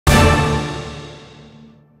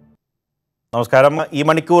നമസ്കാരം. ഈ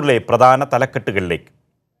മണിക്കൂറിലെ പ്രധാന തലക്കെട്ടുകളിലേക്ക്.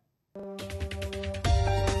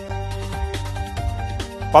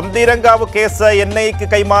 പന്തീരങ്കാവ് കേസ്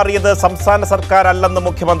NIAക്ക് കൈമാറിയത് സംസ്ഥാന സർക്കാർ അല്ലെന്ന്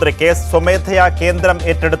മുഖ്യമന്ത്രി. കേസ് സ്വമേധയാ കേന്ദ്രം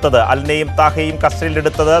ഏറ്റെടുത്തത്. അൽനയും താഹയും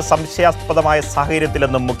കസ്റ്റഡിയിലെടുത്തത് സംശയാസ്പദമായ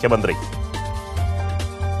സാഹചര്യത്തിലെന്നും മുഖ്യമന്ത്രി.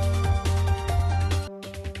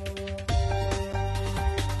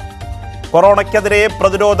 കൊറോണയ്ക്കെതിരെ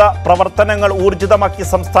പ്രതിരോധ പ്രവർത്തനങ്ങൾ ഊർജിതമാക്കി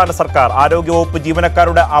സംസ്ഥാന സർക്കാർ. ആരോഗ്യവകുപ്പ്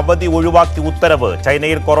ജീവനക്കാരുടെ അവധി ഒഴിവാക്കി ഉത്തരവ്.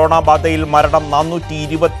 ചൈനയിൽ കൊറോണ ബാധയിൽ മരണം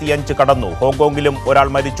 425 കടന്നു. ഹോങ്കോങ്ങിലും ഒരാൾ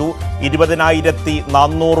മരിച്ചു.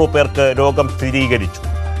 20,400 പേർക്ക് രോഗം സ്ഥിരീകരിച്ചു.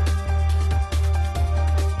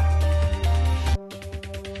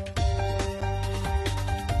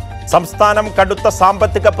 സംസ്ഥാനം കടുത്ത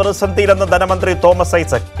സാമ്പത്തിക പ്രതിസന്ധിയിലെന്ന് ധനമന്ത്രി തോമസ്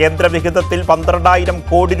ഐസക്. കേന്ദ്രവിഹിതത്തിൽ 12,000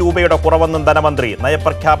 കോടി രൂപയുടെ കുറവെന്നും ധനമന്ത്രി.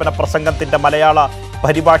 നയപ്രഖ്യാപന പ്രസംഗത്തിന്റെ മലയാള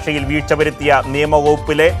പരിഭാഷയിൽ വീഴ്ച വരുത്തിയ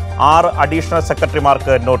നിയമവകുപ്പിലെ 6 അഡീഷണൽ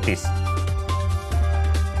സെക്രട്ടറിമാർക്ക് നോട്ടീസ്.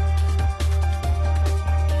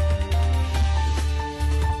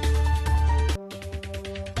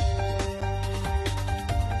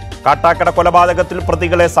 കാട്ടാക്കട കൊലപാതകത്തിൽ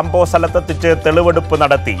പ്രതികളെ സംഭവ സ്ഥലത്തെത്തിച്ച് തെളിവെടുപ്പ്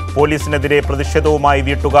നടത്തി. പോലീസിനെതിരെ പ്രതിഷേധവുമായി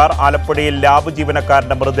വീട്ടുകാർ. ആലപ്പുഴയിൽ ലാബ്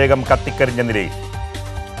ജീവനക്കാരന്റെ മൃതദേഹം കത്തിക്കരിഞ്ഞ നിലയിൽ.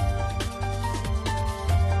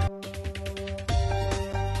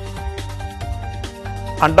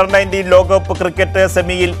 അണ്ടർ-19 ലോകകപ്പ് ക്രിക്കറ്റ്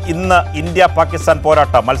സെമിയിൽ ഇന്ന് ഇന്ത്യ പാകിസ്ഥാൻ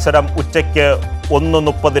പോരാട്ടം. മത്സരം ഉച്ചയ്ക്ക്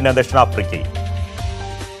 1:30 ദക്ഷിണാഫ്രിക്കയിൽ.